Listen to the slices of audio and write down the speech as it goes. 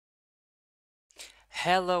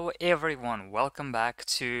Hello everyone, welcome back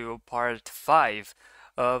to part 5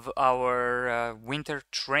 of our winter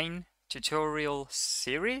train tutorial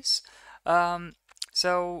series. Um,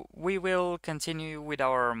 so we will continue with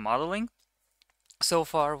our modeling. So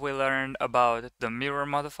far we learned about the mirror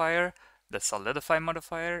modifier, the solidify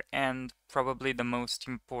modifier, and probably the most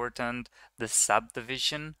important, the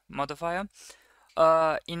subdivision modifier.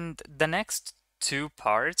 In the next two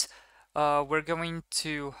parts, we're going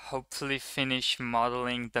to hopefully finish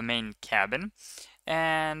modeling the main cabin,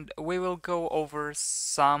 and we will go over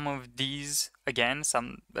some of these again.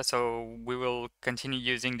 So we will continue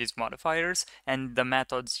using these modifiers and the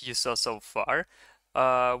methods you saw so far,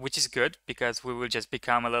 which is good because we will just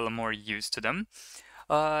become a little more used to them.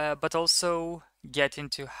 But also get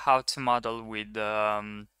into how to model with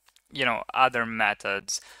other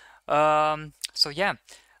methods. So yeah,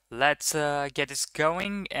 let's get this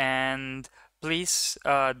going, and please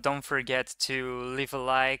don't forget to leave a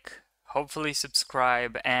like, hopefully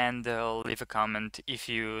subscribe, and leave a comment if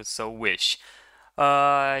you so wish.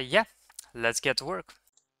 Yeah, let's get to work.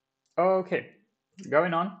 Okay,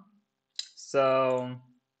 going on. So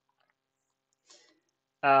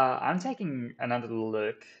I'm taking another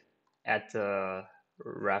look at the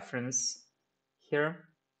reference here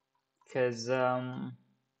because I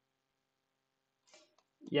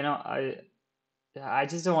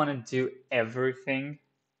just don't want to do everything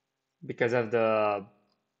because of the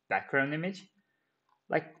background image.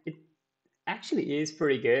 Like it actually is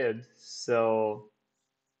pretty good. So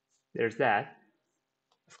there's that,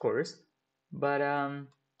 of course. But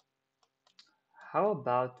how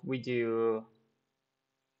about we do?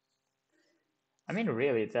 I mean,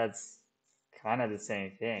 really, that's kind of the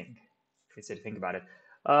same thing if you sit to think about it.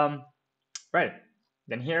 Um, right,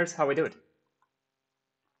 then here's how we do it.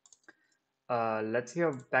 Let's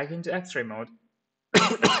go back into X-ray mode.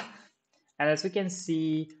 And as we can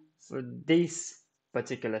see for this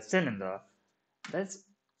particular cylinder, there's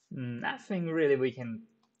nothing really we can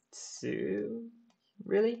do,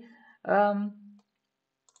 really. Um,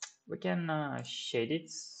 we can shade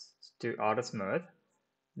it to auto smooth,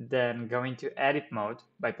 then go into edit mode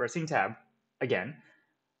by pressing tab again.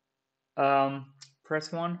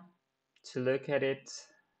 Press 1 to look at it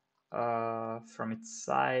from its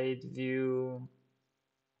side view,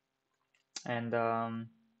 and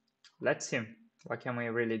let's see what can we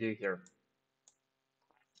really do here.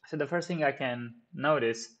 So the first thing I can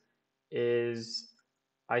notice is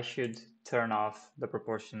I should turn off the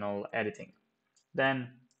proportional editing. Then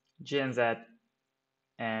GNZ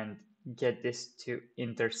and get this to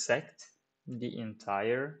intersect the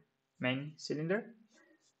entire main cylinder.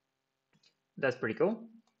 That's pretty cool.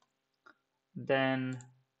 Then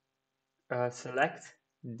select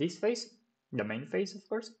this face, the main face, of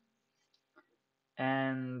course,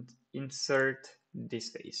 and insert this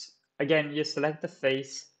face. Again, you select the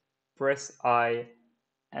face, press I,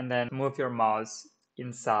 and then move your mouse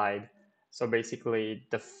inside. So basically,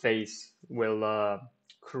 the face will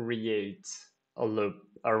create a loop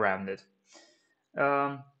around it.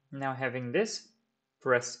 Now having this,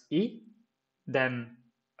 press E, then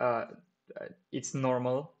uh, it's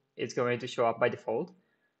normal. It's going to show up by default,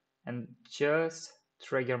 and just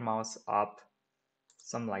drag your mouse up,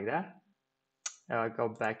 something like that. Go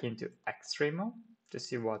back into X-ray mode to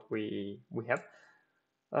see what we have.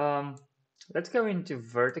 Um, let's go into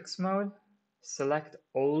vertex mode, select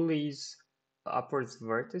all these upwards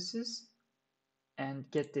vertices and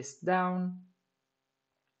get this down.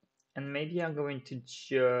 And maybe I'm going to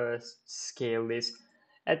just scale this.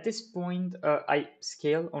 At this point, I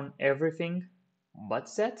scale on everything but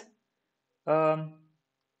Z. Um,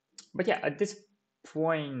 but yeah, at this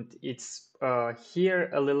point, it's here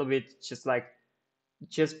a little bit just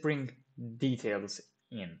bring details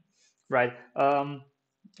in, right? And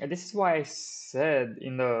this is why I said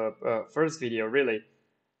in the first video, really,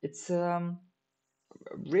 it's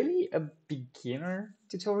really a beginner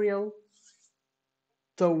tutorial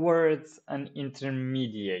towards an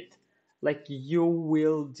intermediate. Like you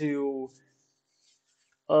will do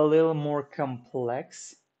a little more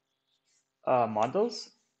complex models,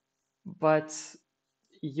 but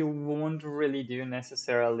you won't really do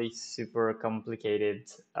necessarily super complicated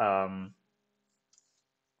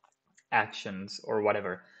actions or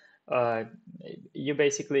whatever. Uh, you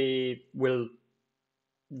basically will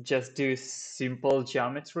just do simple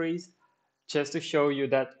geometries just to show you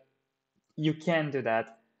that you can do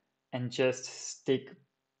that and just stick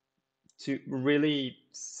to really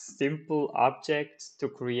simple objects to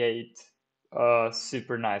create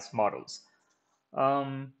super nice models.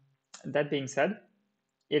 Um, that being said,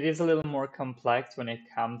 it is a little more complex when it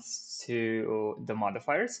comes to the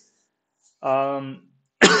modifiers. Um,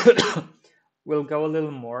 we'll go a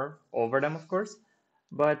little more over them, of course,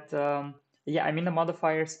 but yeah, I mean the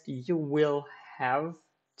modifiers you will have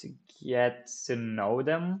to get to know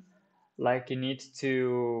them. Like you need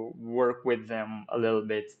to work with them a little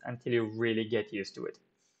bit until you really get used to it.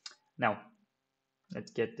 Now,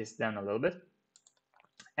 let's get this down a little bit.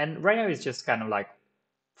 And right now it's just kind of like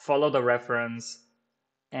follow the reference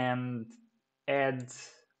and add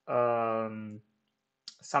um,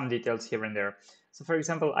 some details here and there. So for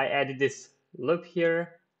example, I added this loop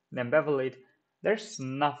here, then bevel it. There's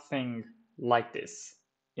nothing like this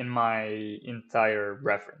in my entire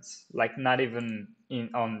reference, like not even in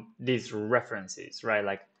on these references, right?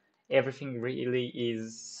 Like everything really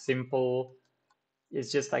is simple. It's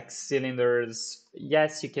just like cylinders.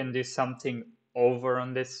 Yes, you can do something over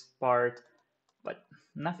on this part, but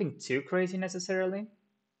nothing too crazy necessarily.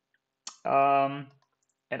 Um,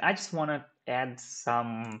 and I just want to add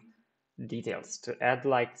some details to add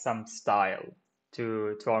like some style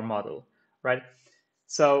to our model, right?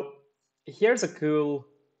 So here's a cool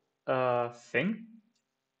thing.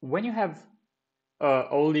 When you have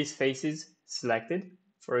all these faces selected,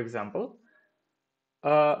 for example,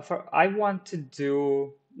 for I want to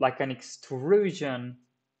do like an extrusion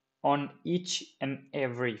on each and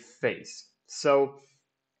every face. So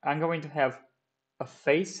I'm going to have a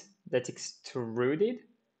face that's extruded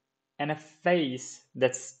and a face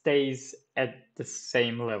that stays at the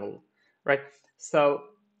same level, right? So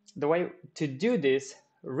the way to do this,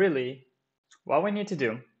 really, what we need to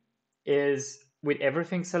do is with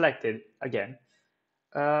everything selected again,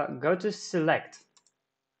 go to select,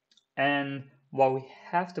 and what we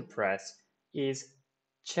have to press is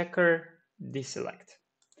checker deselect.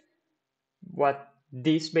 What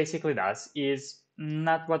this basically does is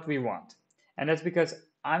not what we want, and that's because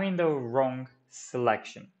I'm in the wrong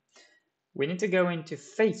selection. We need to go into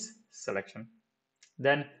face selection.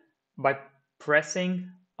 Then by pressing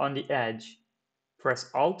on the edge, press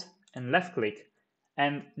Alt and left click.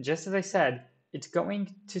 And just as I said, it's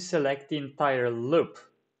going to select the entire loop,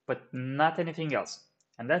 but not anything else.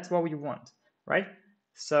 And that's what we want, right?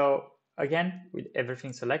 So again, with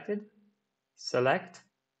everything selected, select,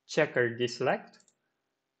 checker deselect,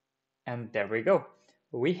 and there we go.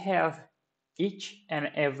 We have each and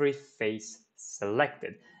every face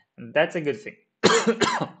selected. And that's a good thing.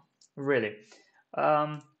 Really.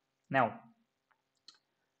 Um, Now,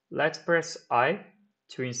 let's press I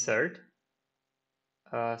to insert.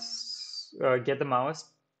 Get the mouse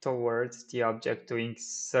towards the object to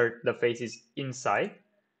insert the faces inside.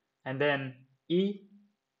 And then E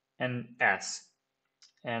and S.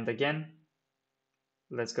 And again,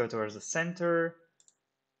 let's go towards the center.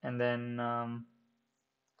 And then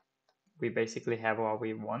we basically have what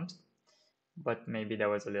we want. But maybe that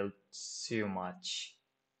was a little too much.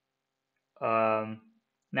 Um,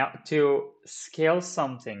 Now, to scale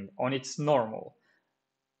something on its normal,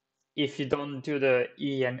 if you don't do the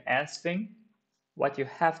E and S thing, what you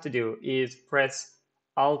have to do is press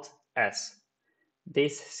Alt S.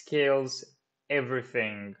 This scales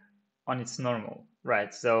everything on its normal,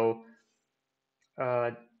 right? So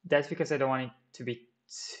uh, that's because I don't want it to be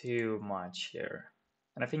too much here.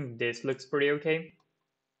 And I think this looks pretty okay.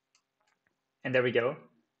 And there we go.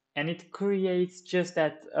 And it creates just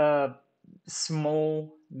that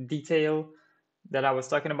small detail that I was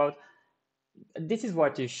talking about. This is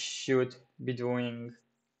what you should be doing.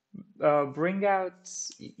 Bring out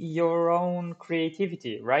your own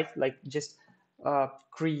creativity, right? Like just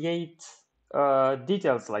create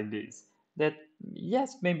details like this. That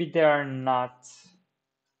yes, maybe they are not,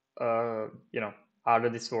 you know, out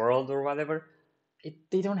of this world or whatever.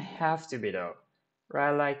 They don't have to be though,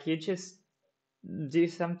 right? Like you just do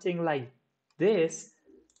something like this,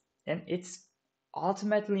 and it's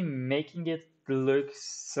ultimately making it look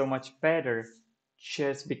so much better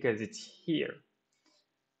just because it's here.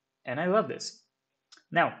 And I love this.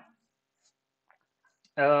 Now,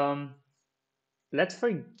 um, let's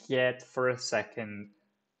forget for a second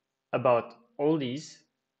about all these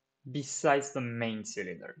besides the main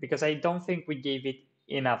cylinder, because I don't think we gave it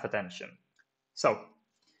enough attention. So,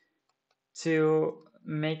 to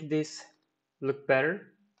make this look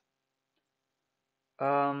better,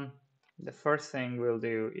 um, the first thing we'll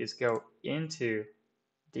do is go into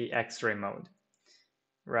the X-ray mode,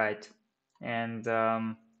 right? And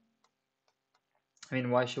I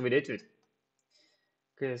mean, why should we do it?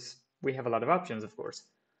 Because we have a lot of options, of course.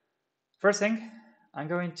 First thing, I'm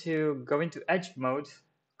going to go into edge mode,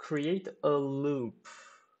 create a loop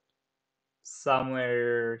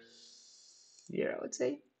somewhere here, I would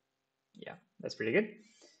say. Yeah, that's pretty good.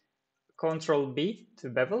 Control B to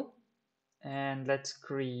bevel. And let's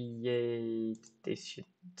create, this should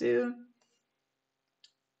do,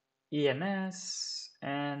 ENS,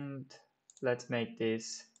 and let's make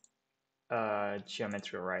this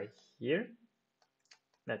geometry right here.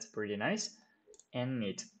 That's pretty nice and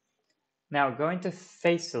neat. Now going to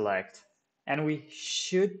face select, and we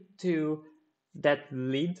should do that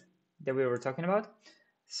lead that we were talking about.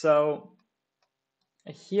 So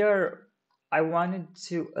here I wanted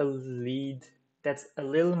to a lead that's a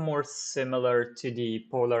little more similar to the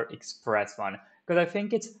Polar Express one, because I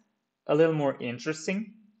think it's a little more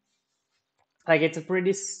interesting. Like, it's a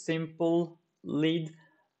pretty simple lead,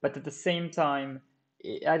 but at the same time,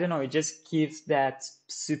 I don't know, it just gives that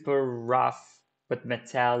super rough but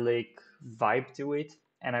metallic vibe to it,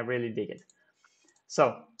 and I really dig it.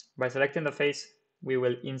 So by selecting the face, we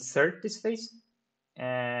will insert this face,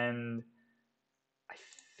 and I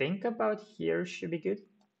think about here should be good.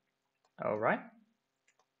 All right.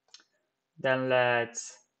 Then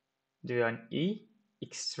let's do an E,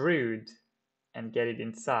 extrude, and get it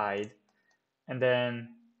inside, and then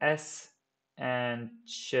S, and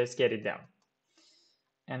just get it down,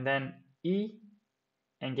 and then E,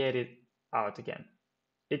 and get it out again.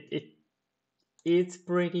 It's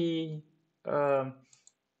pretty I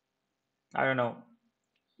don't know,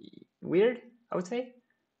 weird, I would say,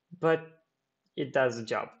 but it does the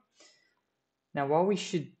job. Now what we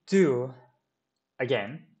should do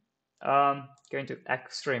again, going to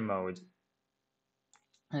X-ray mode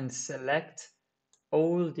and select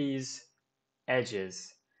all these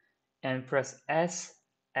edges and press S,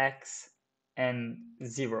 X, and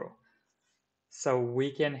 0. So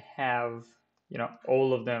we can have,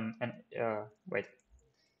 all of them, and wait,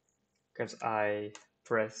 because I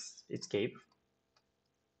pressed escape.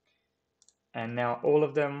 And now all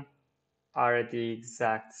of them are at the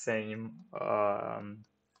exact same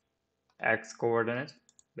X coordinate,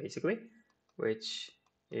 basically, which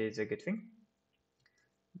is a good thing.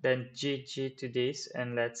 Then GG to this,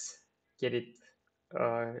 and let's get it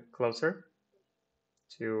closer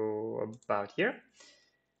to about here.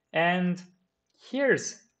 And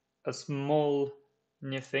here's a small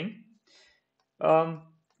new thing.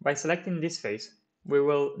 By selecting this face, we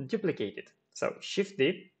will duplicate it. So Shift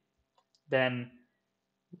D, then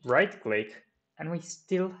right click, and we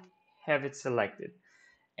still have it selected.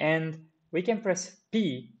 And we can press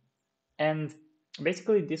P, and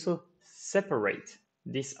basically this will separate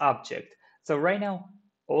this object. So right now,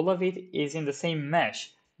 all of it is in the same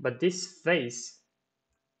mesh, but this face,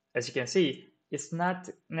 as you can see, is not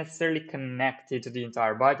necessarily connected to the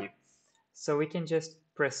entire body. So we can just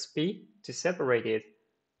press P to separate it,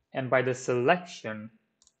 and by the selection,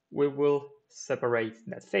 we will separate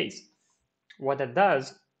that face. What that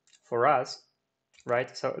does for us,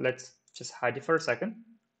 right? So let's just hide it for a second.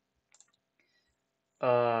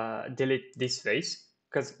 Delete this face,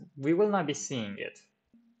 because we will not be seeing it.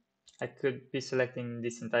 I could be selecting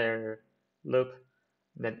this entire loop,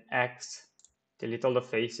 then X, delete all the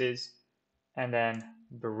faces, and then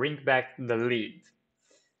bring back the lead.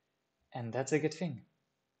 And that's a good thing,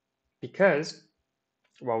 because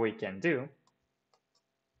what we can do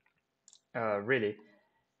really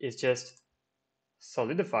is just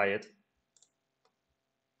solidify it,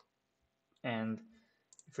 and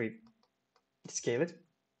if we scale it,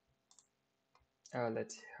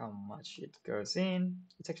 let's see how much it goes in.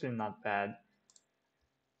 It's actually not bad.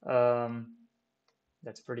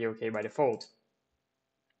 That's pretty okay by default.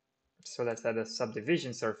 So let's add a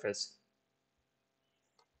subdivision surface,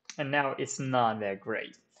 and now it's not that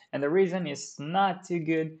great. And the reason it's not too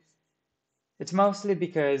good, it's mostly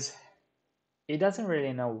because it doesn't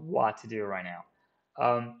really know what to do right now.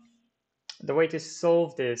 The way to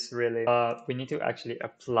solve this, really, we need to actually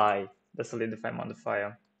apply the solidify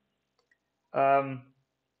modifier.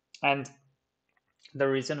 And the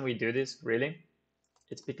reason we do this, really,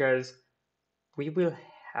 it's because we will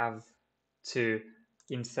have to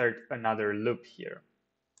insert another loop here.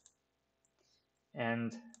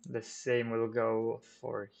 And the same will go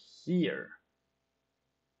for here,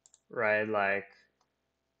 right? Like,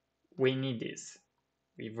 we need this.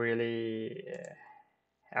 We really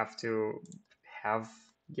have to have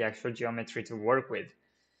the actual geometry to work with.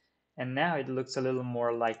 And now it looks a little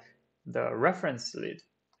more like the reference lead,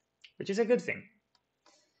 which is a good thing.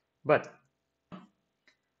 But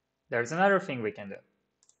there's another thing we can do,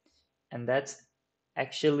 and that's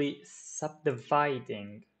actually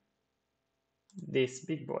subdividing this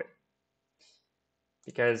big boy.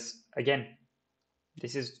 Because again,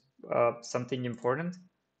 this is something important.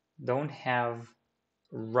 Don't have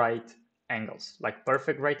right angles, like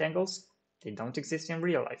perfect right angles. They don't exist in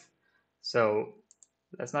real life. So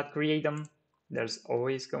let's not create them. there's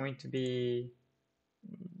always going to be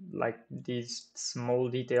like these small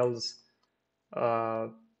details,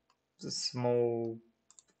 small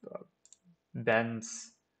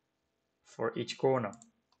bends for each corner.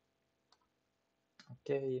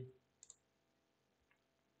 Okay,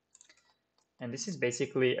 and this is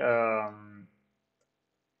basically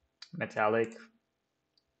metallic,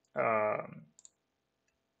 um,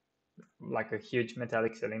 like a huge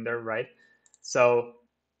metallic cylinder, right? So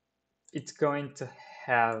it's going to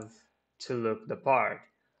have to look the part,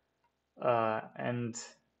 and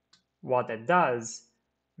what that does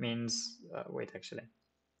means, wait, actually,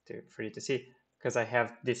 for you to see, because I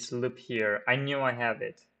have this loop here. I knew I have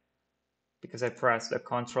it because I pressed the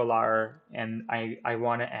Control R and I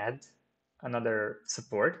want to add another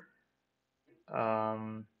support,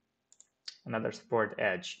 um, another support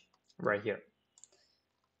edge right here.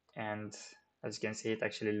 And as you can see, it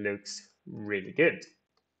actually looks really good,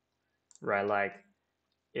 right? Like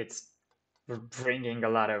it's bringing a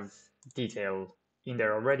lot of detail in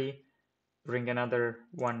there already. Bring another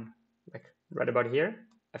one like right about here.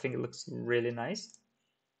 I think it looks really nice.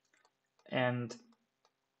 And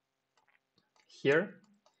here,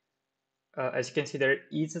 as you can see, there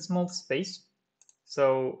is a small space.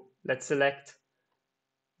 So let's select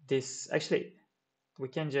this. Actually, we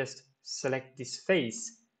can just select this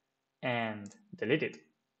face and delete it.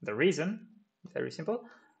 The reason, very simple,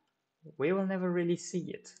 we will never really see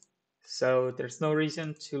it. So there's no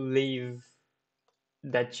reason to leave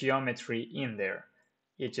that geometry in there.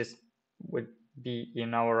 It just would be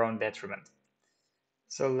in our own detriment.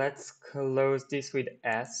 So let's close this with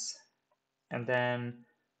S and then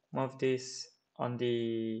move this on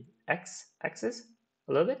the X axis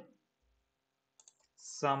a little bit,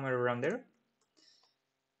 somewhere around there.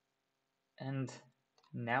 And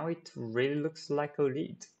now it really looks like a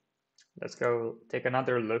lead. Let's go take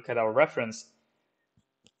another look at our reference.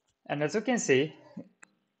 And as you can see,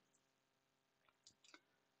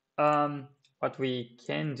 what we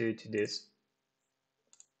can do to this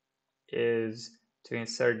is to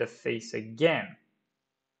insert the face again,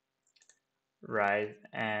 right?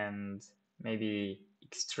 And maybe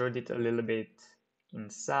extrude it a little bit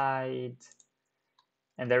inside.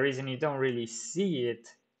 And the reason you don't really see it,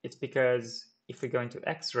 it's because if we go into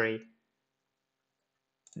X-ray,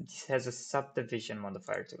 this has a subdivision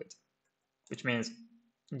modifier to it, which means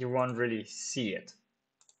you won't really see it.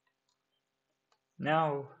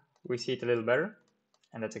 Now we see it a little better,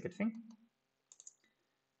 and that's a good thing.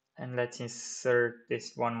 And let's insert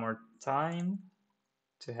this one more time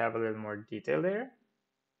to have a little more detail there.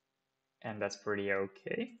 And that's pretty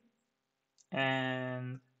okay.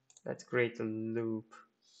 And let's create a loop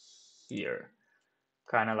here,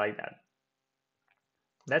 kind of like that.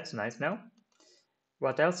 That's nice. Now,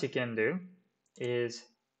 what else you can do is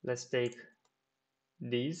let's take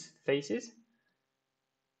these faces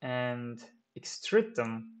and extrude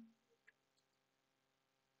them,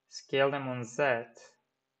 scale them on Z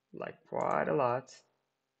like quite a lot,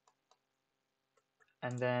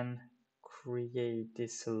 and then create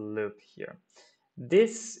this loop here.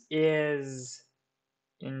 This is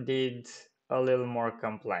indeed a little more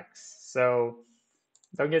complex, so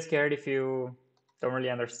don't get scared if you don't really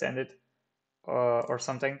understand it or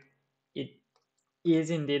something. It is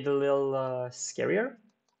indeed a little scarier.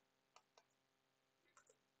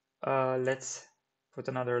 Let's put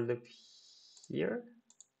another loop here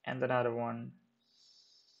and another one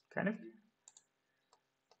kind of.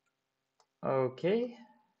 Okay.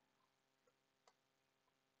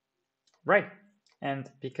 Right. And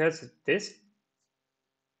because of this,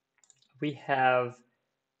 we have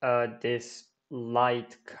this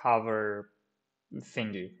light cover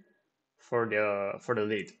thingy for the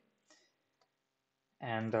lid.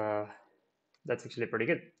 And that's actually pretty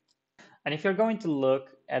good. And if you're going to look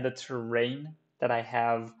at the terrain that I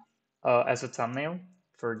have as a thumbnail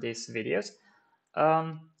for these videos,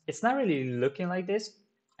 it's not really looking like this.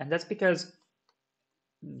 And that's because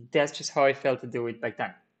that's just how I felt to do it back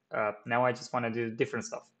then. Now I just want to do different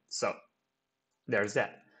stuff. So there's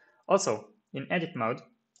that. Also, in edit mode,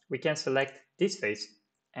 we can select this face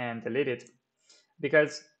and delete it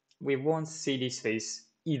because we won't see this face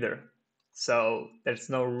either. So there's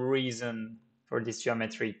no reason for this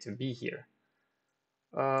geometry to be here.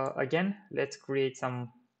 Again, let's create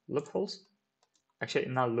some loopholes. Actually,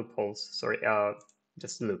 not loopholes, sorry,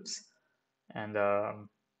 just loops. And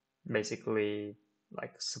basically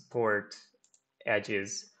like support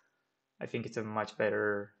edges. I think it's a much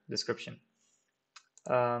better description.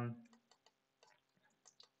 And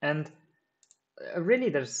really,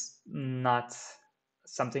 there's not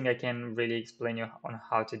something I can really explain you on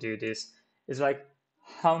how to do this. It's like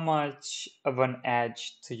how much of an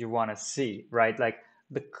edge do you want to see, right? Like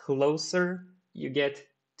the closer you get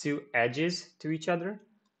two edges to each other,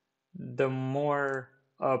 the more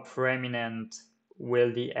preeminent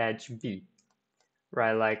will the edge be,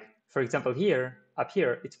 right? Like, for example, here, up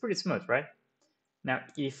here, it's pretty smooth, right? Now,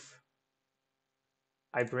 if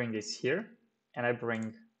I bring this here and I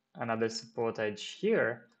bring another support edge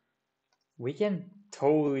here, we can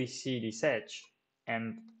totally see this edge,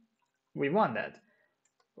 and we want that.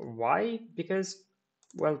 Why? Because,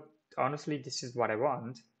 well, honestly, this is what I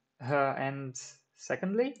want. And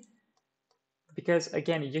secondly, because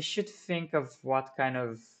again, you should think of what kind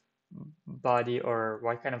of body or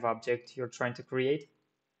what kind of object you're trying to create.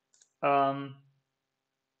 Um,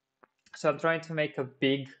 so I'm trying to make a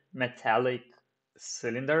big metallic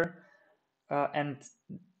cylinder, and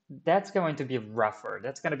that's going to be rougher.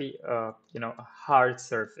 That's going to be, a hard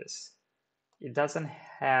surface. It doesn't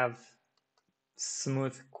have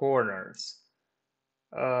smooth corners.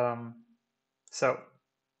 Um, so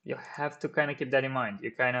you have to kind of keep that in mind.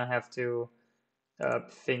 You kind of have to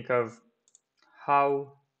think of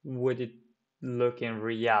how would it look in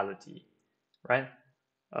reality, right?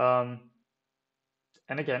 Um,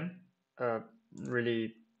 and again, a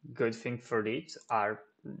really good thing for it are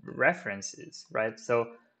references, right? So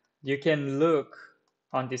you can look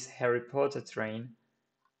on this Harry Potter train.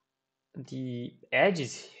 The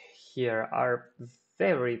edges here are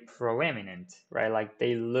very proeminent, right? Like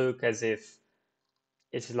they look as if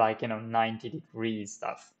it's like 90 degrees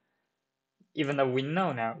stuff, even though we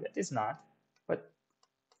know now that it's not. But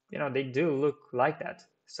they do look like that,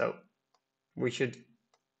 so we should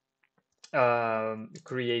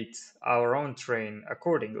create our own train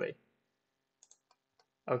accordingly.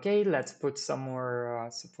 Okay, let's put some more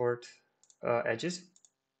support edges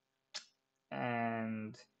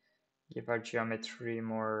and give our geometry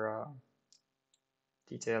more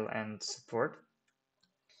detail and support.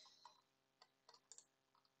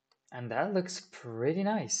 And that looks pretty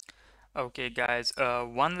nice. Okay, guys,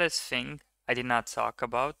 one last thing I did not talk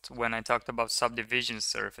about when I talked about subdivision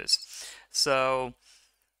surface. So,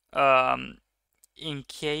 um, in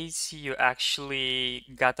case you actually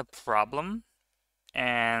got a problem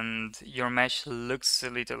and your mesh looks a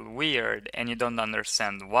little weird and you don't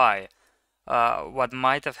understand why, what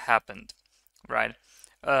might have happened, right?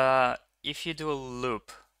 If you do a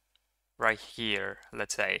loop right here,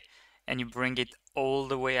 let's say, and you bring it all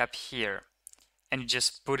the way up here, and you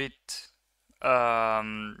just put it,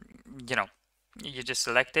 um, you know, you just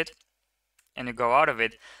select it and you go out of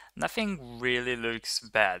it, nothing really looks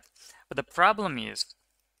bad. But the problem is,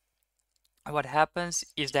 what happens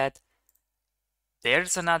is that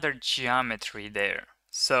there's another geometry there.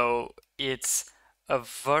 So it's a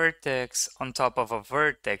vertex on top of a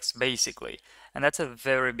vertex, basically. And that's a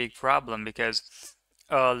very big problem because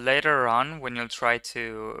later on, when you'll try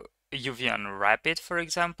to UV unwrap it, for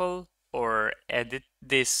example, or edit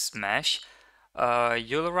this mesh,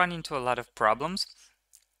 you'll run into a lot of problems,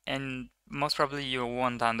 and most probably you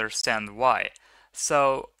won't understand why.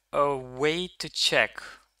 So a way to check,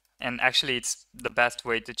 and actually it's the best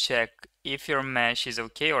way to check if your mesh is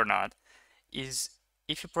okay or not, is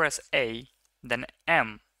if you press A, then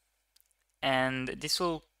M, and this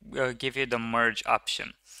will give you the merge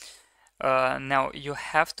option. Now you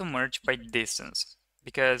have to merge by distance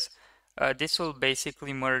because this will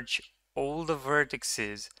basically merge all the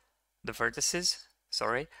vertices,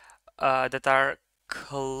 sorry, that are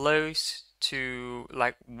close to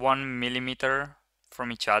like 1 millimeter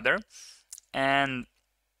from each other, and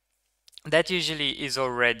that usually is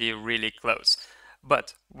already really close.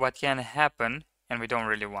 But what can happen, and we don't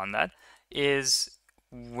really want that, is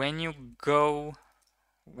when you go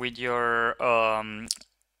with your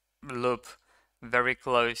loop very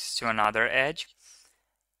close to another edge,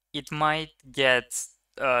 it might get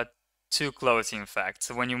too close, in fact.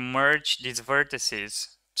 So when you merge these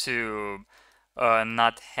vertices to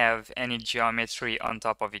not have any geometry on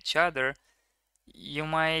top of each other, you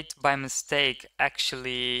might by mistake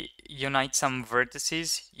actually unite some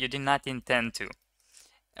vertices you did not intend to.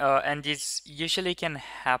 And this usually can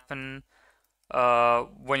happen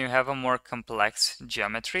when you have a more complex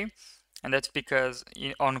geometry, and that's because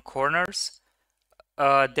on corners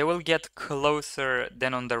they will get closer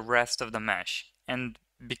than on the rest of the mesh, and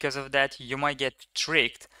because of that you might get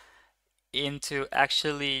tricked into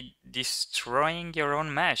actually destroying your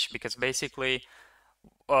own mesh, because basically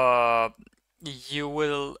uh, you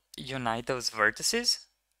will unite those vertices,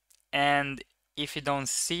 and if you don't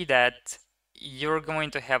see that, you're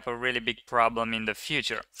going to have a really big problem in the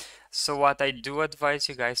future. So what I do advise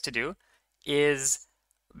you guys to do is,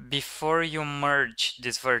 before you merge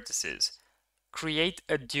these vertices, create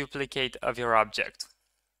a duplicate of your object,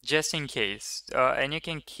 just in case. And you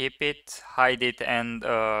can keep it, hide it, and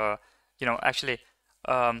actually,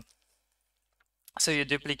 um, so you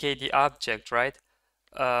duplicate the object, right?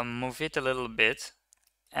 Move it a little bit,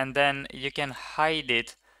 and then you can hide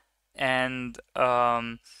it and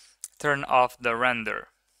turn off the render,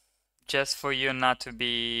 just for you not to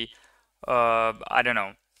be, I don't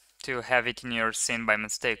know, to have it in your scene by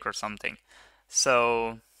mistake or something.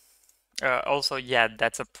 So also, yeah,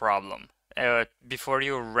 that's a problem. Before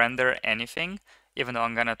you render anything, even though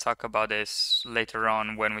I'm gonna talk about this later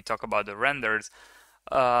on when we talk about the renders,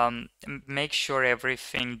 make sure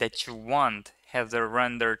everything that you want has the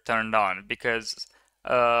render turned on, because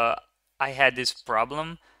uh, I had this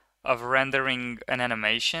problem of rendering an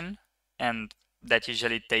animation, and that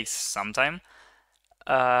usually takes some time.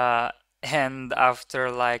 Uh, and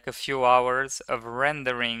after like a few hours of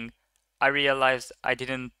rendering, I realized I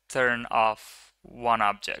didn't turn off one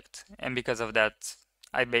object. And because of that,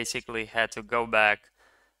 I basically had to go back,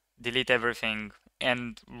 delete everything,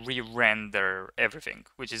 and re-render everything,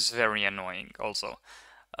 which is very annoying also.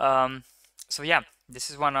 Um, so yeah,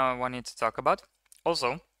 this is one I wanted to talk about.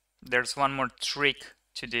 Also, there's one more trick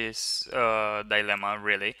to this dilemma,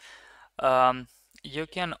 really. Um, you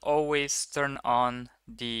can always turn on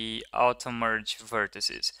the auto merge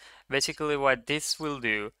vertices. Basically, what this will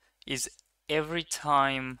do is every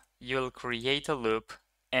time you'll create a loop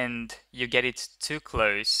and you get it too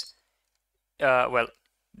close, well,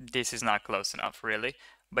 this is not close enough really,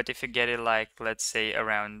 but if you get it like, let's say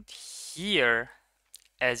around here,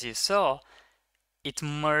 as you saw, it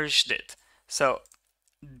merged it. So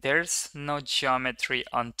there's no geometry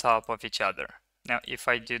on top of each other. Now, if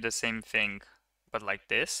I do the same thing, but like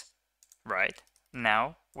this, right?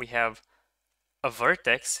 Now we have a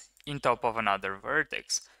vertex in top of another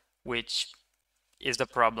vertex, which is the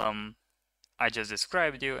problem I just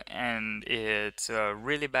described you, and it's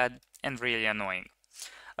really bad and really annoying.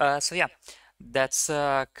 So yeah, that's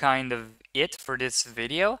kind of it for this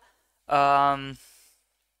video. Um,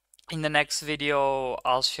 in the next video,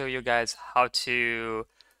 I'll show you guys how to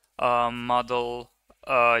model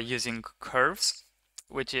using curves,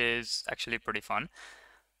 which is actually pretty fun.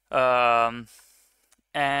 Um,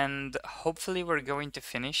 and hopefully we're going to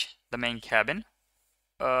finish the main cabin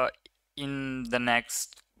uh, in the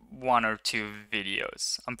next 1 or 2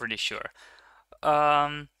 videos, I'm pretty sure.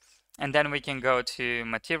 Um, and then we can go to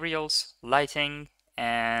materials, lighting,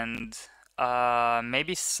 and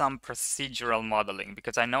maybe some procedural modeling,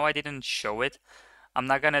 because I know I didn't show it. I'm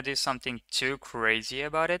not gonna do something too crazy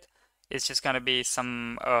about it. It's just gonna be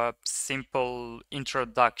some simple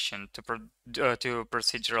introduction to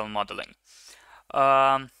procedural modeling.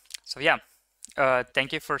 So yeah,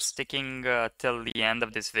 thank you for sticking till the end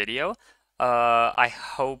of this video. I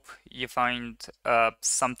hope you find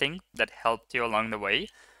something that helped you along the way.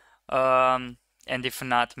 And if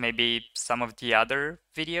not, maybe some of the other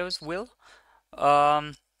videos will.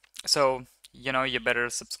 Um, so, you better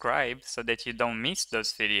subscribe so that you don't miss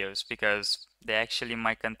those videos, because they actually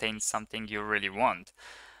might contain something you really want.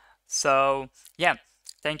 So, yeah,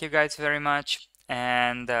 thank you guys very much,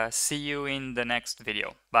 and see you in the next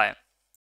video. Bye.